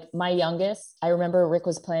 Like my youngest, I remember Rick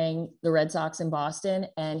was playing the Red Sox in Boston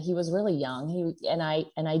and he was really young.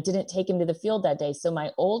 I didn't take him to the field that day. So my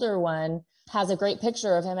older one has a great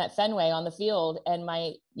picture of him at Fenway on the field. And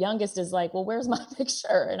my youngest is like, well, where's my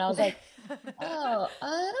picture? And I was like, oh,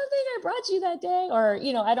 I don't think I brought you that day. Or,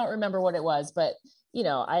 you know, I don't remember what it was, but you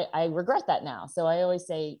know, I regret that now. So I always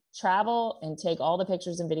say travel and take all the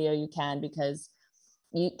pictures and video you can, because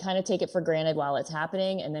you kind of take it for granted while it's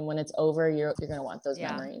happening. And then when it's over, you're going to want those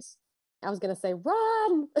memories. I was going to say,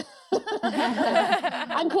 run.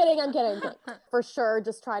 I'm kidding. For sure.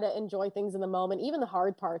 Just try to enjoy things in the moment, even the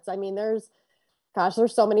hard parts. I mean, there's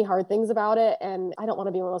so many hard things about it. And I don't want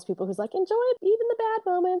to be one of those people who's like, enjoy even the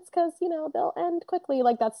bad moments because, you know, they'll end quickly.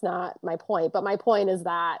 Like, that's not my point. But my point is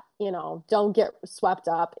that, you know, don't get swept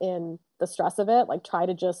up in the stress of it. Like, try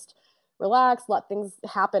to just relax, let things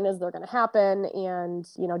happen as they're going to happen. And,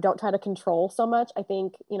 you know, don't try to control so much. I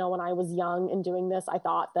think, you know, when I was young and doing this, I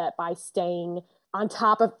thought that by staying on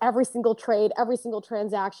top of every single trade, every single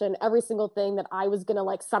transaction, every single thing, that I was going to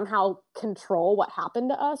like somehow control what happened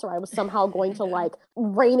to us, or I was somehow going to like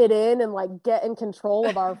rein it in and like get in control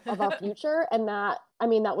of our future. And that, I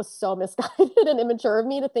mean, that was so misguided and immature of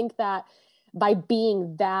me to think that by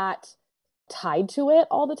being that tied to it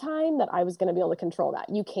all the time, that I was going to be able to control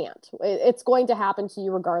that. You can't. It's going to happen to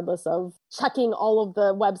you regardless of checking all of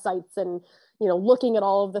the websites and, you know, looking at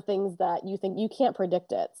all of the things that you think. You can't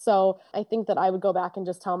predict it. So I think that I would go back and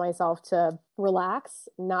just tell myself to relax,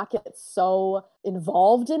 not get so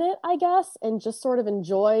involved in it, I guess, and just sort of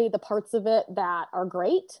enjoy the parts of it that are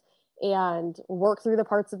great and work through the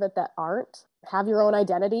parts of it that aren't. Have your own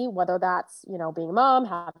identity, whether that's, you know, being a mom,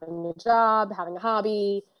 having a job, having a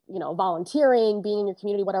hobby, you know, volunteering, being in your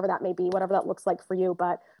community, whatever that may be, whatever that looks like for you.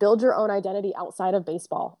 But build your own identity outside of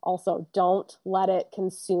baseball. Also, don't let it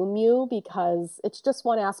consume you, because it's just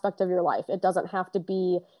one aspect of your life. It doesn't have to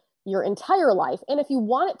be your entire life. And if you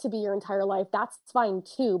want it to be your entire life, that's fine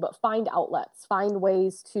too, but find outlets, find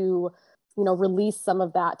ways to, you know, release some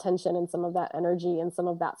of that tension and some of that energy and some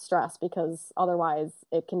of that stress, because otherwise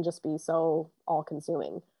it can just be so all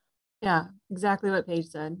consuming. Yeah, exactly what Paige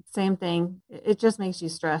said. Same thing. It just makes you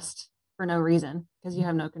stressed for no reason because you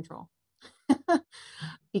have no control.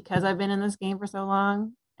 Because I've been in this game for so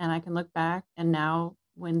long and I can look back, and now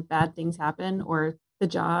when bad things happen, or the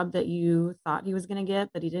job that you thought he was going to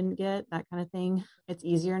get that he didn't get, that kind of thing, it's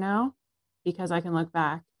easier now because I can look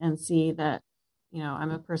back and see that, you know, I'm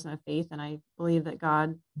a person of faith and I believe that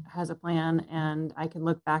God has a plan, and I can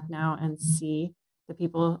look back now and see the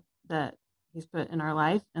people that He's put in our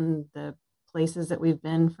life and the places that we've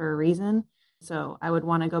been for a reason. So I would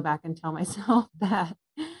want to go back and tell myself that,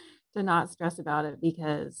 to not stress about it,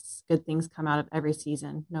 because good things come out of every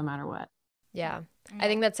season, no matter what. Yeah. I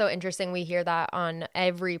think that's so interesting. We hear that on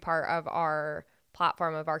every part of our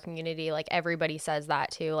platform, of our community. Like, everybody says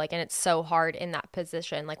that too. Like, and it's so hard in that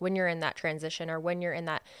position. Like, when you're in that transition, or when you're in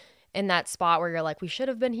that spot where you're like, we should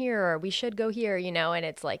have been here, or we should go here, you know, and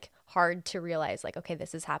it's like hard to realize like, okay,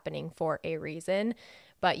 this is happening for a reason,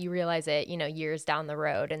 but you realize it, you know, years down the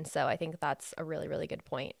road. And so I think that's a really, really good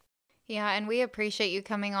point. Yeah, and we appreciate you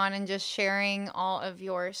coming on and just sharing all of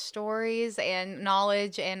your stories and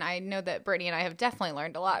knowledge. And I know that Brittany and I have definitely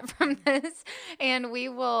learned a lot from this. And we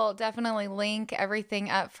will definitely link everything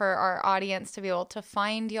up for our audience to be able to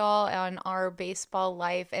find y'all on Our Baseball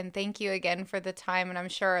Life. And thank you again for the time. And I'm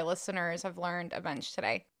sure our listeners have learned a bunch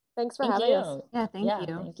today. Thanks for having us. Yeah, thank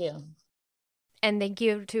you. Thank you. And thank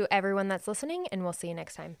you to everyone that's listening, and we'll see you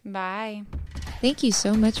next time. Bye. Thank you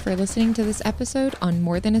so much for listening to this episode on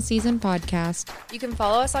More Than a Season Podcast. You can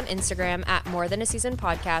follow us on Instagram at More Than a Season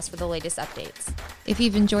Podcast for the latest updates. If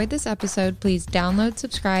you've enjoyed this episode, please download,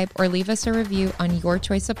 subscribe, or leave us a review on your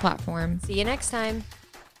choice of platform. See you next time.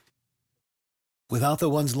 Without the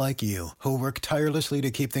ones like you, who work tirelessly to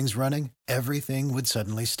keep things running, everything would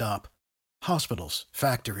suddenly stop. Hospitals,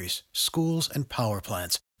 factories, schools, and power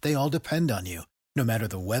plants, they all depend on you. No matter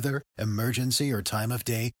the weather, emergency, or time of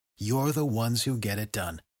day, you're the ones who get it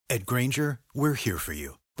done. At Grainger, we're here for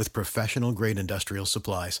you with professional-grade industrial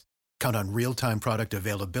supplies. Count on real-time product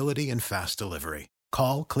availability and fast delivery.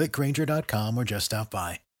 Call, click Grainger.com, or just stop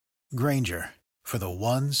by. Grainger, for the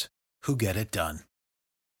ones who get it done.